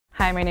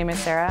Hi, my name is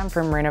Sarah. I'm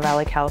from Moreno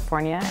Valley,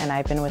 California, and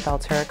I've been with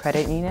Altura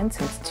Credit Union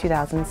since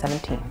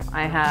 2017.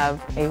 I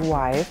have a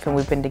wife, and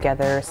we've been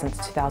together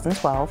since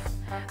 2012.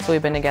 So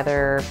we've been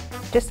together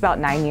just about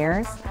 9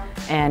 years,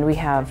 and we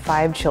have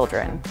 5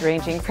 children,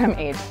 ranging from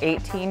age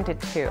 18 to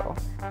 2.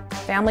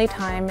 Family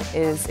time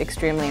is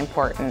extremely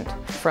important.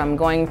 From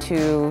going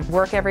to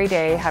work every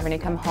day, having to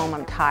come home,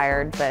 I'm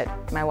tired, but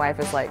my wife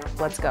is like,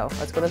 let's go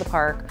to the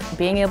park.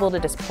 Being able to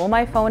just pull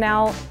my phone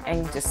out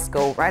and just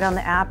go right on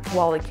the app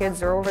while the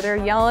kids are over there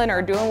yelling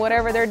or doing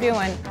whatever they're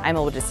doing. I'm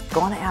able to just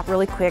go on the app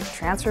really quick,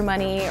 transfer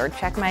money or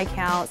check my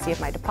account, see if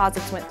my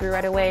deposits went through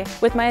right away.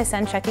 With my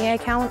Ascend checking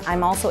account,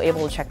 I'm also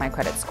able to check my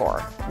credit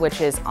score,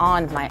 which is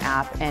on my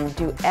app, and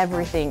do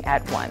everything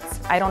at once.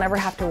 I don't ever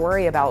have to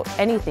worry about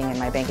anything in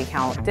my bank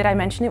account. Did I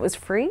mention it was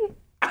free?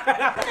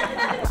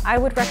 I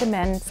would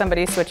recommend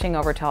somebody switching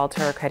over to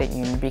Altura Credit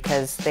Union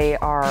because they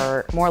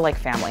are more like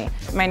family.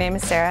 My name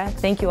is Sarah.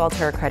 Thank you,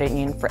 Altura Credit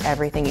Union, for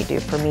everything you do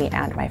for me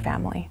and my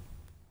family.